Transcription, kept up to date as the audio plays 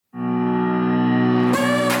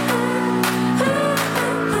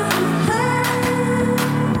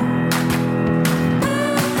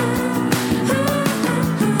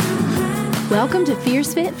Welcome to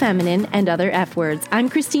Fierce Fit Feminine and Other F Words. I'm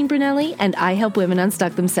Christine Brunelli, and I help women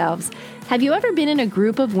unstuck themselves. Have you ever been in a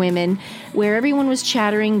group of women where everyone was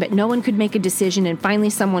chattering, but no one could make a decision, and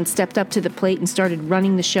finally someone stepped up to the plate and started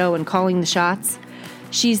running the show and calling the shots?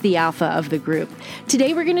 She's the alpha of the group.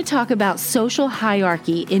 Today we're going to talk about social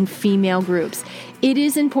hierarchy in female groups. It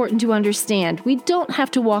is important to understand we don't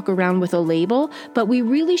have to walk around with a label, but we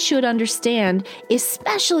really should understand,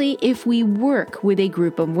 especially if we work with a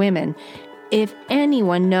group of women. If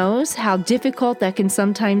anyone knows how difficult that can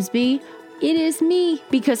sometimes be, it is me,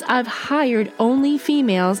 because I've hired only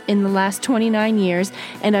females in the last 29 years,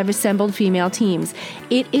 and I've assembled female teams.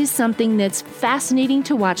 It is something that's fascinating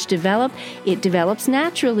to watch develop. It develops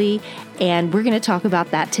naturally, and we're going to talk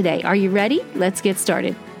about that today. Are you ready? Let's get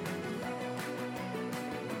started.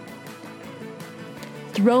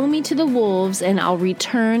 Throw me to the wolves, and I'll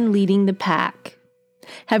return leading the pack.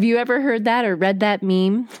 Have you ever heard that or read that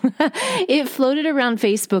meme? It floated around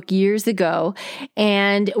Facebook years ago,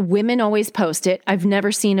 and women always post it. I've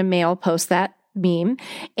never seen a male post that meme.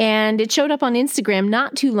 And it showed up on Instagram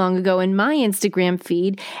not too long ago in my Instagram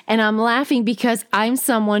feed, and I'm laughing because I'm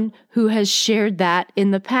someone who has shared that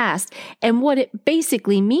in the past. And what it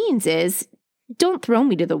basically means is, don't throw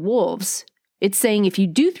me to the wolves. It's saying if you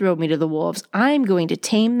do throw me to the wolves, I'm going to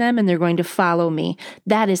tame them and they're going to follow me.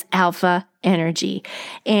 That is alpha energy.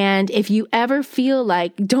 And if you ever feel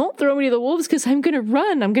like, don't throw me to the wolves because I'm going to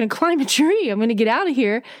run, I'm going to climb a tree, I'm going to get out of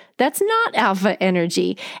here, that's not alpha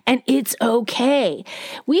energy. And it's okay.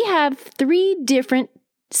 We have 3 different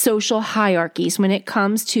social hierarchies when it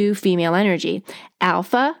comes to female energy: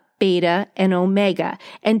 alpha, beta, and omega.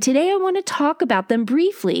 And today I want to talk about them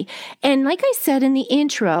briefly. And like I said in the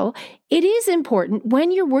intro, it is important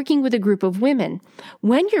when you're working with a group of women,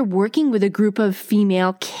 when you're working with a group of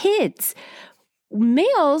female kids.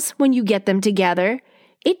 Males, when you get them together,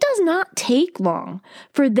 it does not take long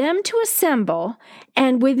for them to assemble,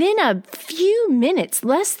 and within a few minutes,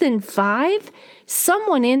 less than 5,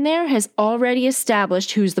 someone in there has already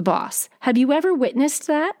established who's the boss. Have you ever witnessed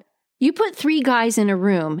that? You put 3 guys in a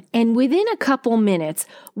room, and within a couple minutes,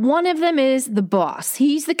 one of them is the boss.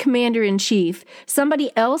 He's the commander-in-chief. Somebody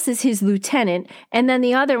else is his lieutenant, and then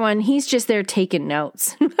the other one, he's just there taking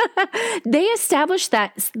notes. They establish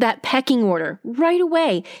that pecking order right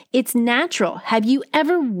away. It's natural. Have you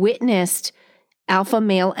ever witnessed alpha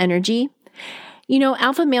male energy? You know,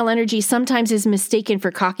 alpha male energy sometimes is mistaken for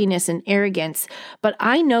cockiness and arrogance, but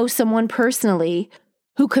I know someone personally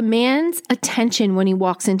who commands attention when he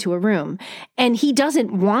walks into a room, and he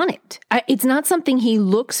doesn't want it. It's not something he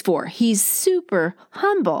looks for. He's super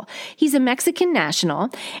humble. He's a Mexican national,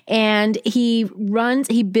 and he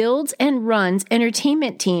builds and runs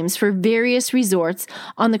entertainment teams for various resorts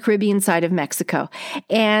on the Caribbean side of Mexico.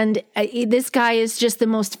 And this guy is just the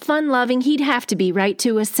most fun-loving, he'd have to be, right,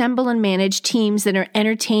 to assemble and manage teams that are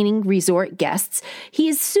entertaining resort guests. He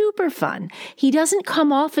is super fun. He doesn't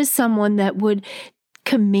come off as someone that would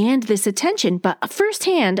command this attention, but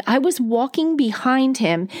firsthand, I was walking behind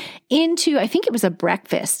him into, I think it was a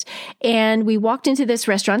breakfast, and we walked into this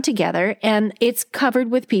restaurant together, and it's covered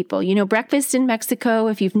with people. You know, breakfast in Mexico,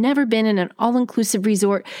 if you've never been in an all-inclusive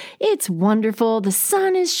resort, it's wonderful. The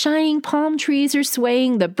sun is shining, palm trees are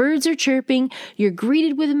swaying, the birds are chirping, you're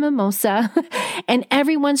greeted with a mimosa, and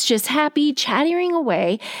everyone's just happy, chattering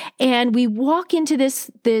away, and we walk into this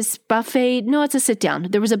buffet. No, it's a sit-down.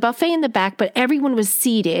 There was a buffet in the back, but everyone was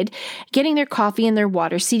seated, getting their coffee and their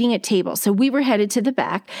water, seating at tables. So we were headed to the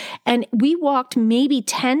back, and we walked maybe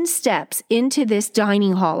 10 steps into this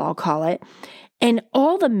dining hall, I'll call it, and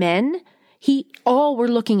all the men, all were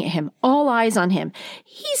looking at him, all eyes on him.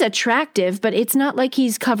 He's attractive, but it's not like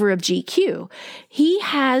he's cover of GQ. He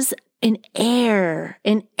has an air,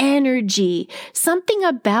 an energy, something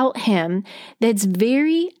about him that's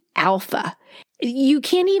very alpha. You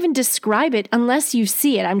can't even describe it unless you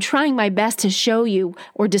see it. I'm trying my best to show you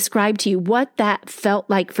or describe to you what that felt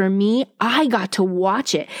like for me. I got to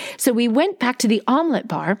watch it. So we went back to the omelet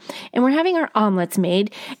bar, and we're having our omelets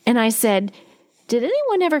made. And I said, did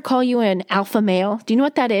anyone ever call you an alpha male? Do you know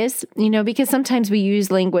what that is? You know, because sometimes we use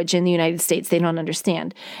language in the United States they don't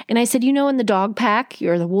understand. And I said, you know, in the dog pack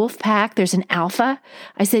or the wolf pack, there's an alpha.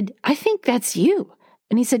 I said, I think that's you.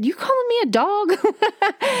 And he said, you calling me a dog?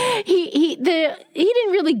 He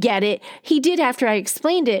didn't really get it. He did after I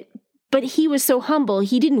explained it, but he was so humble.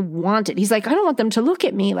 He didn't want it. He's like, I don't want them to look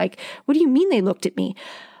at me. Like, what do you mean they looked at me?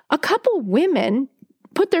 A couple women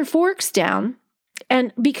put their forks down,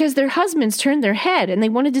 and because their husbands turned their head and they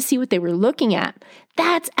wanted to see what they were looking at.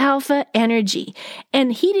 That's alpha energy.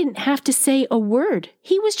 And he didn't have to say a word.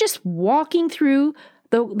 He was just walking through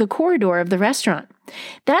the corridor of the restaurant.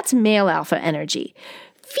 That's male alpha energy.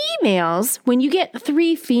 Females, when you get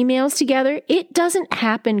 3 females together, it doesn't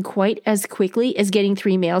happen quite as quickly as getting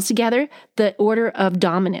 3 males together. The order of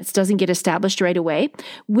dominance doesn't get established right away.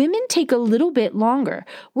 Women take a little bit longer.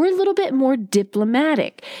 We're a little bit more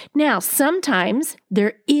diplomatic. Now, sometimes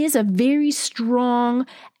there is a very strong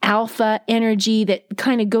alpha energy that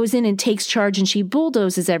kind of goes in and takes charge, and she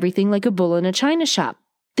bulldozes everything like a bull in a china shop.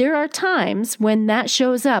 There are times when that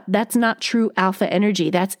shows up. That's not true alpha energy.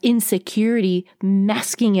 That's insecurity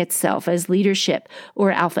masking itself as leadership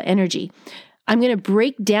or alpha energy. I'm going to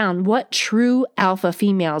break down what true alpha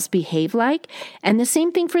females behave like, and the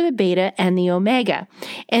same thing for the beta and the omega.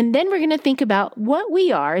 And then we're going to think about what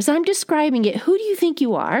we are. As I'm describing it, who do you think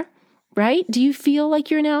you are? Right? Do you feel like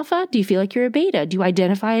you're an alpha? Do you feel like you're a beta? Do you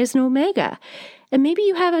identify as an omega? And maybe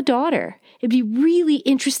you have a daughter. It'd be really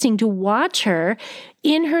interesting to watch her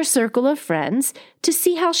in her circle of friends to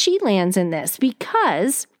see how she lands in this.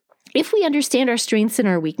 Because if we understand our strengths and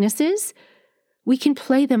our weaknesses, we can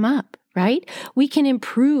play them up, right? We can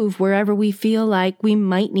improve wherever we feel like we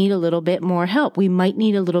might need a little bit more help. We might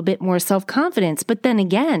need a little bit more self-confidence. But then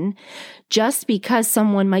again, just because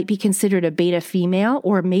someone might be considered a beta female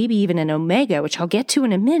or maybe even an omega, which I'll get to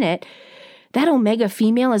in a minute, that omega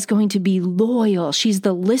female is going to be loyal. She's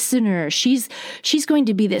the listener. She's going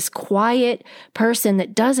to be this quiet person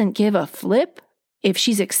that doesn't give a flip if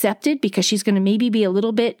she's accepted, because she's going to maybe be a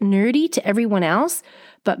little bit nerdy to everyone else.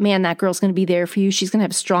 But man, that girl's going to be there for you. She's going to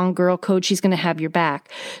have a strong girl code. She's going to have your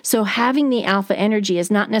back. So having the alpha energy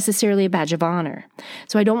is not necessarily a badge of honor.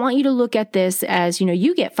 So I don't want you to look at this as,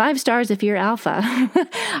 you get 5 stars if you're alpha.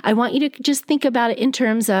 I want you to just think about it in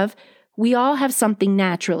terms of we all have something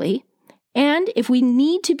naturally. And if we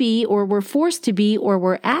need to be, or we're forced to be, or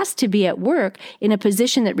we're asked to be at work in a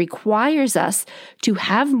position that requires us to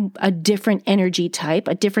have a different energy type,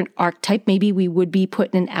 a different archetype, maybe we would be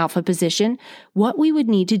put in an alpha position, what we would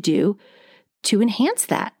need to do to enhance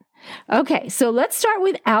that. Okay, so let's start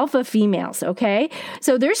with alpha females, okay?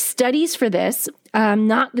 So there's studies for this.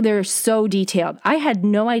 They're so detailed. I had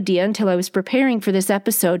no idea until I was preparing for this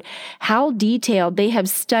episode how detailed they have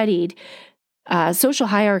studied social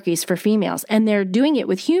hierarchies for females. And they're doing it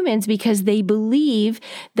with humans because they believe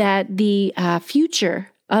that the future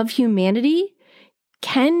of humanity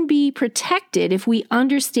can be protected if we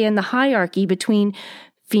understand the hierarchy between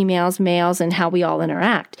females, males, and how we all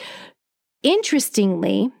interact.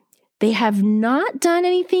 Interestingly, they have not done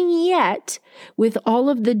anything yet with all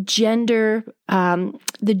of the gender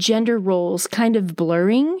roles kind of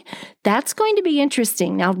blurring. That's going to be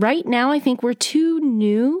interesting. Now, right now, I think we're too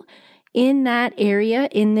new in that area,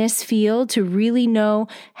 in this field, to really know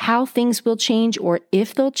how things will change or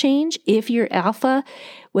if they'll change. If you're alpha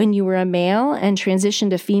when you were a male and transitioned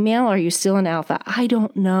to female, are you still an alpha? I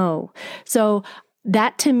don't know. So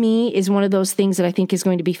that to me is one of those things that I think is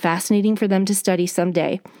going to be fascinating for them to study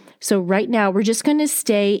someday. So right now, we're just going to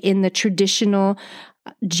stay in the traditional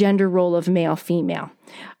gender role of male-female.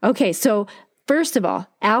 Okay, so first of all,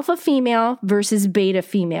 alpha female versus beta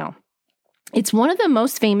female. It's one of the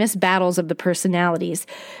most famous battles of the personalities.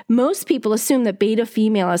 Most people assume that beta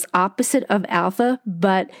female is opposite of alpha,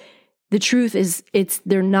 but the truth is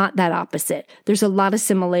they're not that opposite. There's a lot of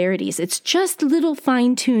similarities. It's just little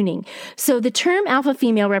fine tuning. So the term alpha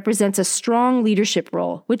female represents a strong leadership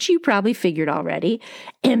role, which you probably figured already.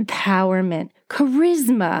 Empowerment,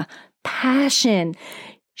 charisma, passion.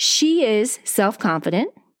 She is self-confident.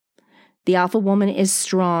 The alpha woman is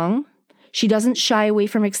strong. She doesn't shy away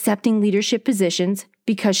from accepting leadership positions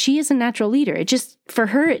because she is a natural leader. For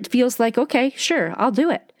her, it feels like, okay, sure, I'll do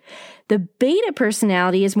it. The beta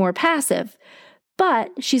personality is more passive,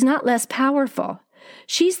 but she's not less powerful.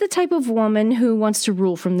 She's the type of woman who wants to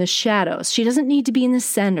rule from the shadows. She doesn't need to be in the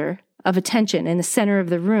center of attention, in the center of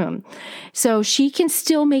the room. So she can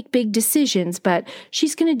still make big decisions, but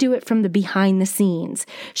she's going to do it from the behind the scenes.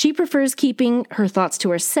 She prefers keeping her thoughts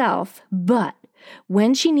to herself, but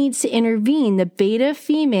when she needs to intervene, the beta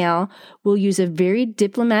female will use a very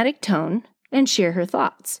diplomatic tone and share her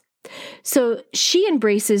thoughts. So she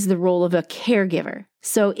embraces the role of a caregiver.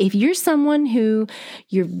 So if you're someone who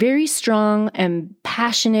you're very strong and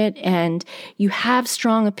passionate and you have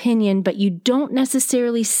strong opinion, but you don't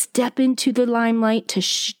necessarily step into the limelight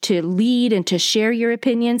to lead and to share your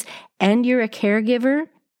opinions, and you're a caregiver,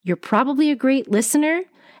 you're probably a great listener,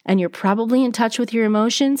 and you're probably in touch with your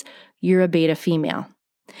emotions, you're a beta female.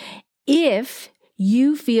 If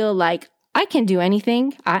you feel like I can do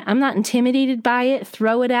anything. I'm not intimidated by it.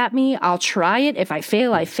 Throw it at me. I'll try it. If I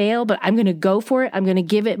fail, I fail, but I'm going to go for it. I'm going to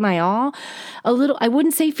give it my all. I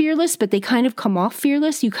wouldn't say fearless, but they kind of come off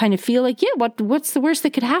fearless. You kind of feel like, yeah, what's the worst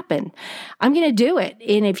that could happen? I'm going to do it.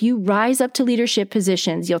 And if you rise up to leadership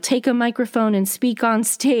positions, you'll take a microphone and speak on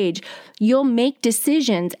stage. You'll make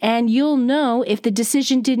decisions, and you'll know if the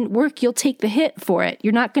decision didn't work, you'll take the hit for it.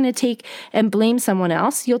 You're not going to take and blame someone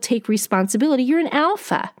else. You'll take responsibility. You're an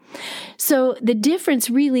alpha. So the difference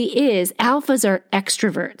really is alphas are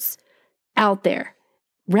extroverts out there,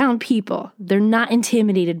 around people. They're not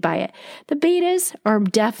intimidated by it. The betas are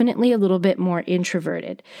definitely a little bit more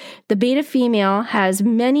introverted. The beta female has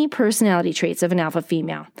many personality traits of an alpha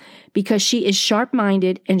female because she is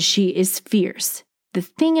sharp-minded and she is fierce. The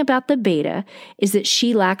thing about the beta is that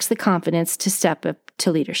she lacks the confidence to step up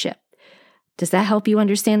to leadership. Does that help you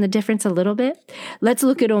understand the difference a little bit? Let's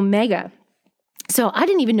look at Omega. So I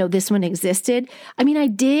didn't even know this one existed. I mean, I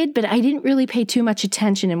did, but I didn't really pay too much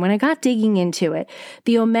attention. And when I got digging into it,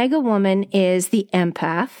 the Omega woman is the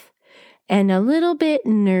empath and a little bit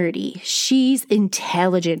nerdy. She's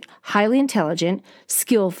intelligent, highly intelligent,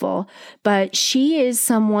 skillful, but she is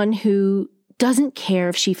someone who doesn't care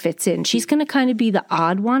if she fits in. She's going to kind of be the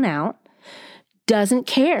odd one out, doesn't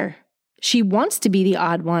care. She wants to be the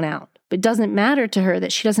odd one out. It doesn't matter to her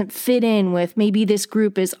that she doesn't fit in with maybe this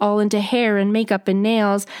group is all into hair and makeup and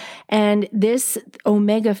nails. And this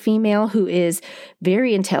Omega female who is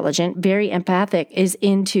very intelligent, very empathic is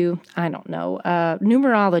into, I don't know,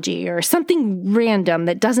 numerology or something random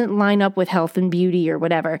that doesn't line up with health and beauty or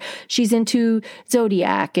whatever. She's into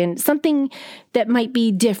zodiac and something that might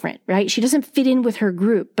be different, right? She doesn't fit in with her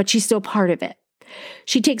group, but she's still part of it.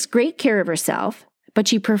 She takes great care of herself, but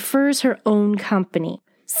she prefers her own company.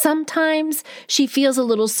 Sometimes she feels a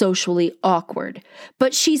little socially awkward,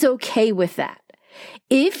 but she's okay with that.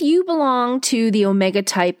 If you belong to the Omega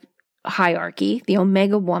type hierarchy, the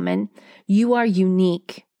Omega woman, you are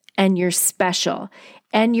unique and you're special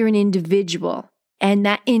and you're an individual. And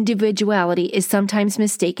that individuality is sometimes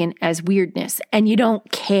mistaken as weirdness and you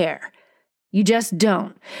don't care. You just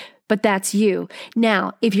don't. But that's you.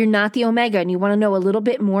 Now, if you're not the Omega and you want to know a little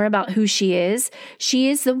bit more about who she is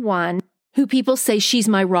the one who people say she's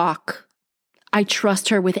my rock. I trust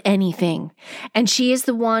her with anything. And she is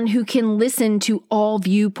the one who can listen to all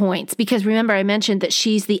viewpoints. Because remember, I mentioned that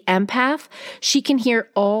she's the empath. She can hear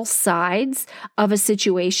all sides of a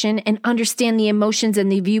situation and understand the emotions and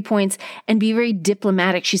the viewpoints and be very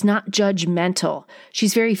diplomatic. She's not judgmental.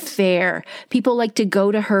 She's very fair. People like to go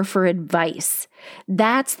to her for advice.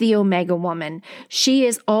 That's the Omega woman. She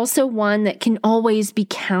is also one that can always be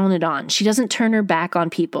counted on. She doesn't turn her back on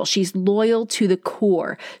people. She's loyal to the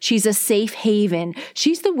core. She's a safe haven.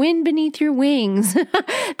 She's the wind beneath your wings.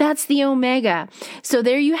 That's the Omega. So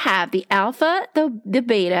there you have the Alpha, the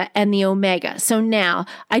Beta, and the Omega. So now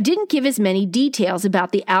I didn't give as many details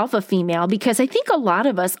about the Alpha female because I think a lot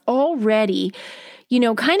of us already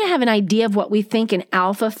kind of have an idea of what we think an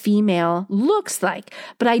alpha female looks like.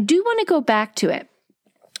 But I do want to go back to it.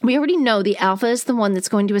 We already know the alpha is the one that's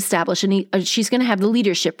going to establish, and she's going to have the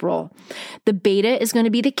leadership role. The beta is going to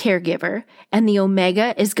be the caregiver, and the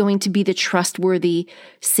omega is going to be the trustworthy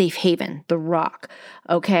safe haven, the rock.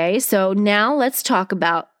 Okay, so now let's talk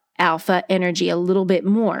about alpha energy a little bit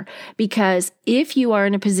more, because if you are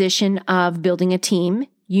in a position of building a team,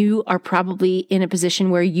 you are probably in a position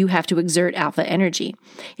where you have to exert alpha energy.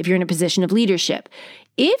 If you're in a position of leadership,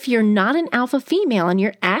 if you're not an alpha female and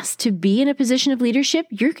you're asked to be in a position of leadership,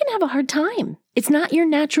 you're going to have a hard time. It's not your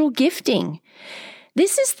natural gifting.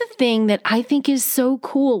 This is the thing that I think is so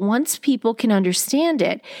cool once people can understand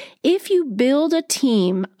it. If you build a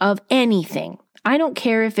team of anything, I don't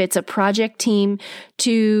care if it's a project team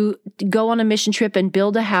to go on a mission trip and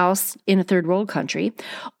build a house in a third world country,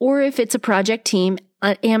 or if it's a project team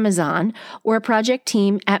at Amazon or a project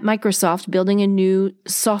team at Microsoft building a new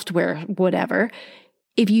software, whatever.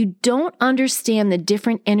 If you don't understand the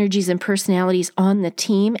different energies and personalities on the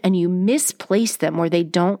team and you misplace them where they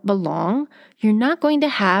don't belong, you're not going to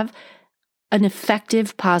have an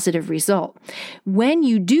effective, positive result. When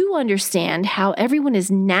you do understand how everyone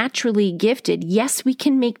is naturally gifted, yes, we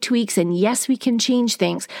can make tweaks and yes, we can change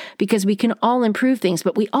things because we can all improve things,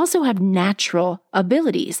 but we also have natural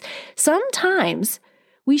abilities. Sometimes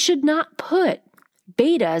we should not put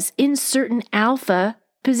betas in certain alpha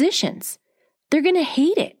positions. They're going to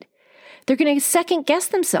hate it. They're going to second guess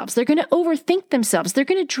themselves. They're going to overthink themselves. They're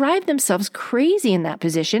going to drive themselves crazy in that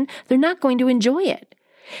position. They're not going to enjoy it.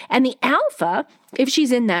 And the alpha, if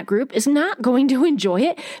she's in that group, is not going to enjoy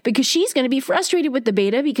it because she's going to be frustrated with the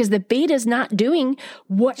beta because the beta is not doing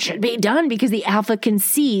what should be done because the alpha can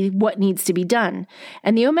see what needs to be done.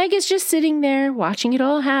 And the omega is just sitting there watching it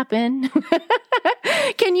all happen.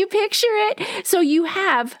 Can you picture it? So you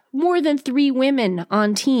have more than 3 women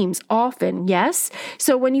on teams often, yes?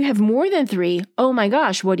 So when you have more than 3, oh my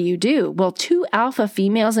gosh, what do? Well, 2 alpha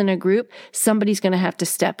females in a group, somebody's going to have to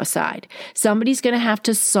step aside. Somebody's going to have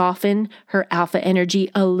to soften her alpha energy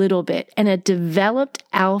a little bit. And a developed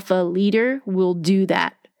alpha leader will do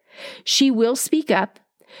that. She will speak up.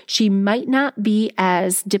 She might not be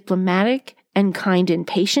as diplomatic and kind and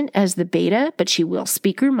patient as the beta, but she will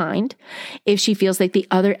speak her mind if she feels like the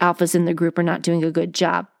other alphas in the group are not doing a good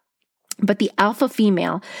job. But the alpha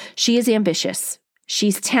female, she is ambitious.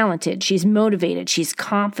 She's talented. She's motivated. She's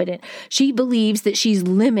confident. She believes that she's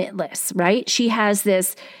limitless, right? She has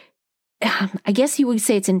this, I guess you would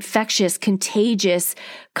say it's infectious, contagious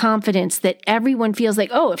confidence that everyone feels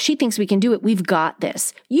like, oh, if she thinks we can do it, we've got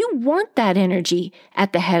this. You want that energy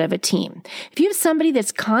at the head of a team. If you have somebody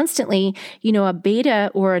that's constantly, a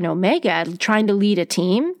beta or an omega trying to lead a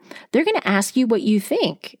team, they're going to ask you what you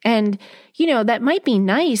think. And, that might be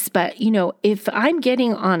nice, but, if I'm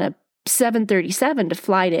getting on a 737 to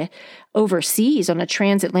fly to overseas on a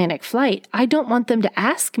transatlantic flight, I don't want them to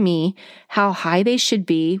ask me how high they should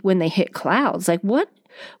be when they hit clouds. Like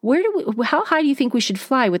how high do you think we should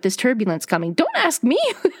fly with this turbulence coming? Don't ask me.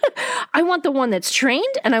 I want the one that's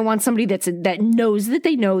trained, and I want somebody that knows that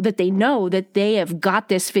they know that they have got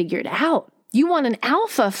this figured out. You want an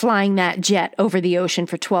alpha flying that jet over the ocean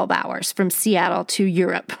for 12 hours from Seattle to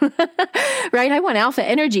Europe, right? I want alpha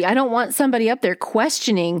energy. I don't want somebody up there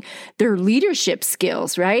questioning their leadership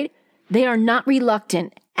skills, right? They are not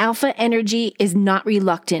reluctant. Alpha energy is not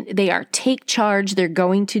reluctant. They are take charge. They're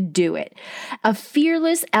going to do it. A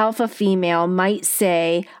fearless alpha female might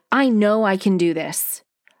say, I know I can do this.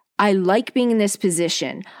 I like being in this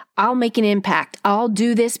position. I'll make an impact. I'll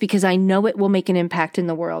do this because I know it will make an impact in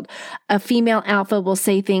the world. A female alpha will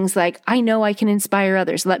say things like, I know I can inspire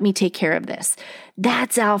others. Let me take care of this.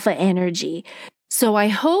 That's alpha energy. So I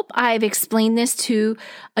hope I've explained this to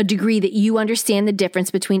a degree that you understand the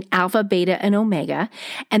difference between alpha, beta, and omega,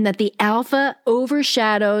 and that the alpha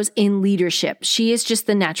overshadows in leadership. She is just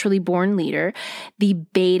the naturally born leader. The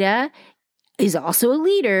beta is also a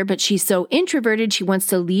leader, but she's so introverted, she wants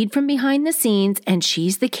to lead from behind the scenes, and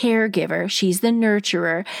she's the caregiver, she's the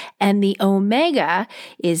nurturer, and the omega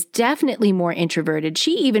is definitely more introverted.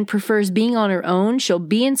 She even prefers being on her own. She'll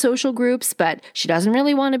be in social groups, but she doesn't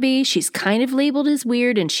really want to be. She's kind of labeled as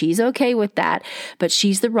weird, and she's okay with that, but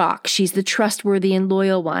she's the rock. She's the trustworthy and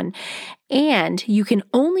loyal one. And you can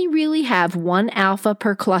only really have one alpha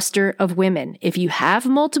per cluster of women. If you have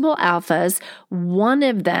multiple alphas, one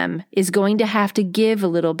of them is going to have to give a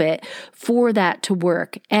little bit for that to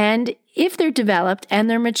work. And if they're developed and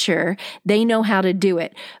they're mature, they know how to do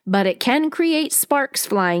it. But it can create sparks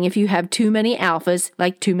flying if you have too many alphas,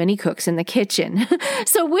 like too many cooks in the kitchen.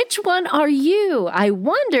 So which one are you? I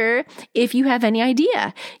wonder if you have any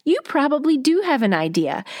idea. You probably do have an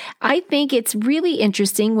idea. I think it's really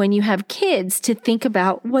interesting when you have kids to think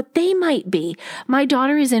about what they might be. My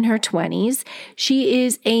daughter is in her 20s. She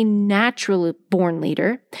is a natural born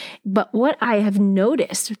leader. But what I have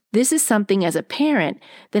noticed, this is something as a parent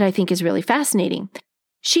that I think is really fascinating.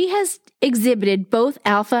 She has exhibited both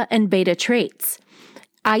alpha and beta traits.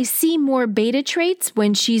 I see more beta traits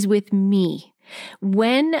when she's with me.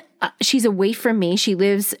 When she's away from me, she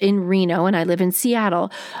lives in Reno and I live in Seattle.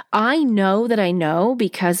 I know that I know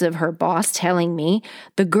because of her boss telling me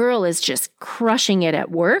the girl is just crushing it at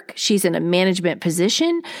work. She's in a management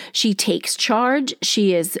position. She takes charge.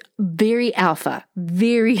 She is very alpha,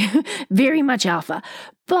 very, very much alpha.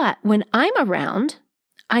 But when I'm around,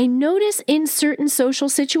 I notice in certain social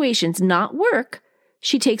situations, not work,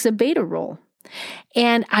 she takes a beta role.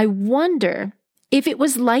 And I wonder if it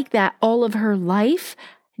was like that all of her life.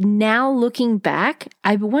 Now looking back,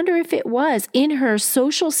 I wonder if it was in her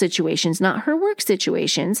social situations, not her work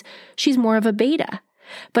situations, she's more of a beta.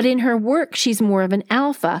 But in her work, she's more of an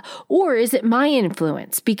alpha. Or is it my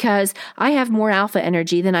influence? Because I have more alpha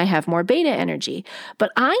energy than I have more beta energy.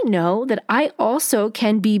 But I know that I also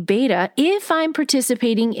can be beta if I'm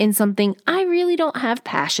participating in something I really don't have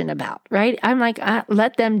passion about, right? I'm like,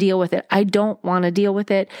 let them deal with it. I don't want to deal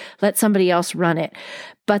with it. Let somebody else run it.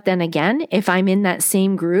 But then again, if I'm in that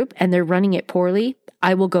same group and they're running it poorly,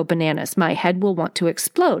 I will go bananas. My head will want to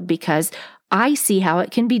explode because I see how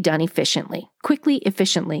it can be done efficiently, quickly,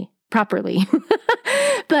 efficiently, properly.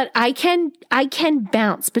 But I can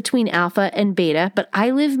bounce between alpha and beta, but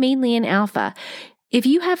I live mainly in alpha. If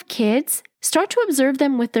you have kids, start to observe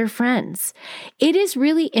them with their friends. It is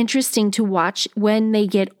really interesting to watch when they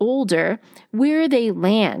get older where they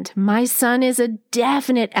land. My son is a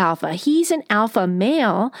definite alpha. He's an alpha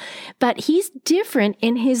male, but he's different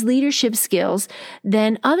in his leadership skills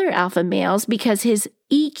than other alpha males because his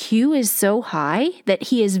EQ is so high that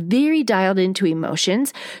he is very dialed into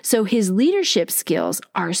emotions. So his leadership skills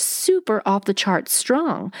are super off the charts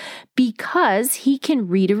strong because he can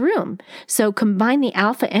read a room. So combine the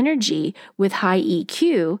alpha energy with high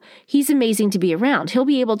EQ, he's amazing to be around. He'll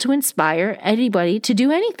be able to inspire anybody to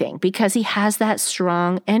do anything because he has that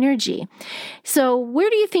strong energy. So where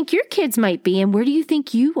do you think your kids might be and where do you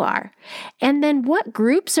think you are? And then what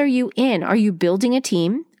groups are you in? Are you building a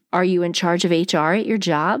team? Are you in charge of HR at your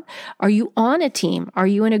job? Are you on a team? Are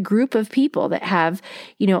you in a group of people that have,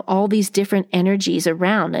 all these different energies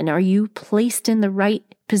around? And are you placed in the right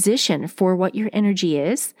position for what your energy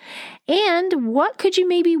is? And what could you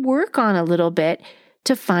maybe work on a little bit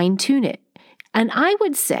to fine tune it? And I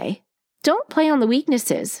would say, don't play on the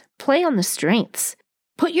weaknesses, play on the strengths.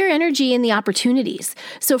 Put your energy in the opportunities.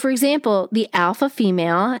 So for example, the alpha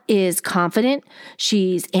female is confident,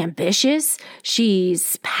 she's ambitious,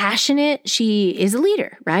 she's passionate, she is a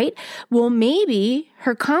leader, right? Well, maybe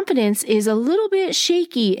her confidence is a little bit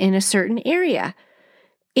shaky in a certain area,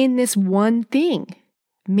 in this one thing.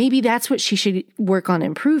 Maybe that's what she should work on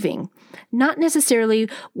improving, not necessarily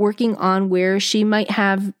working on where she might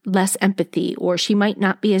have less empathy or she might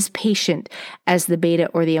not be as patient as the beta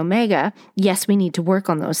or the omega. Yes, we need to work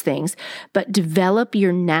on those things, but develop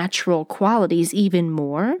your natural qualities even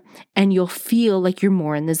more and you'll feel like you're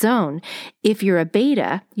more in the zone. If you're a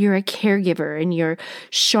beta, you're a caregiver and you're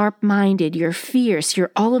sharp-minded, you're fierce,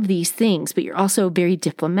 you're all of these things, but you're also very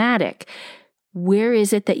diplomatic. Where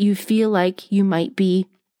is it that you feel like you might be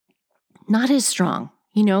not as strong,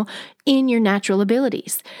 in your natural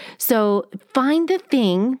abilities? So find the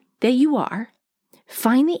thing that you are,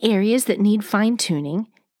 find the areas that need fine tuning,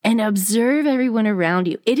 and observe everyone around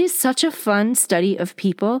you. It is such a fun study of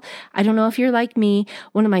people. I don't know if you're like me.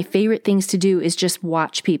 One of my favorite things to do is just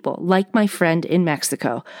watch people, like my friend in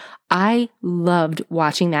Mexico. I loved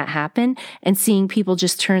watching that happen and seeing people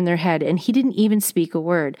just turn their head, and he didn't even speak a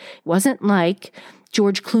word. It wasn't like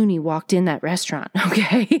George Clooney walked in that restaurant,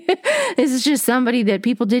 okay? This is just somebody that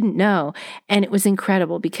people didn't know, and it was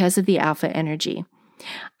incredible because of the alpha energy.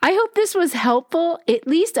 I hope this was helpful. At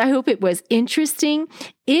least I hope it was interesting.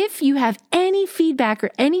 If you have any feedback or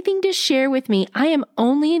anything to share with me, I am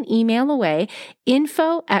only an email away,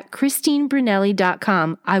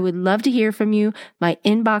 info@christinebrunelli.com. I would love to hear from you. My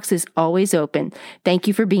inbox is always open. Thank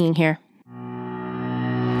you for being here.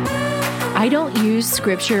 I don't use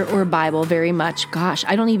scripture or Bible very much. Gosh,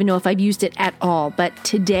 I don't even know if I've used it at all. But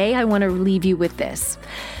today I want to leave you with this.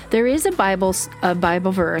 There is a Bible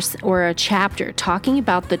verse or a chapter talking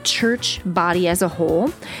about the church body as a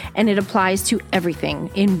whole, and it applies to everything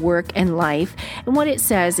in work and life. And what it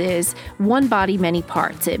says is one body, many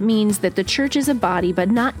parts. It means that the church is a body, but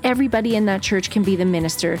not everybody in that church can be the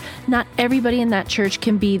minister. Not everybody in that church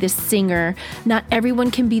can be the singer. Not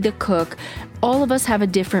everyone can be the cook. All of us have a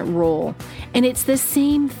different role. And it's the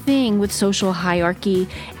same thing with social hierarchy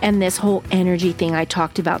and this whole energy thing I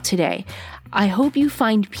talked about today. I hope you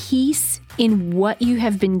find peace in what you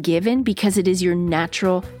have been given because it is your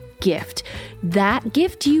natural gift. That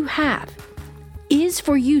gift you have is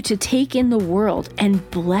for you to take in the world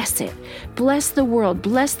and bless it. Bless the world.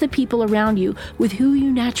 Bless the people around you with who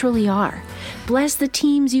you naturally are. Bless the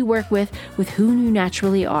teams you work with who you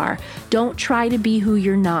naturally are. Don't try to be who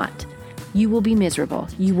you're not. You will be miserable.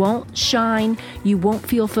 You won't shine. You won't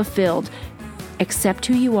feel fulfilled. Accept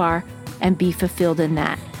who you are and be fulfilled in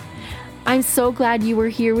that. I'm so glad you were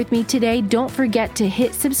here with me today. Don't forget to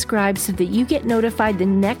hit subscribe so that you get notified the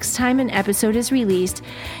next time an episode is released.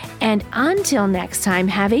 And until next time,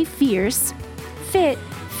 have a fierce, fit,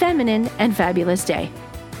 feminine, and fabulous day.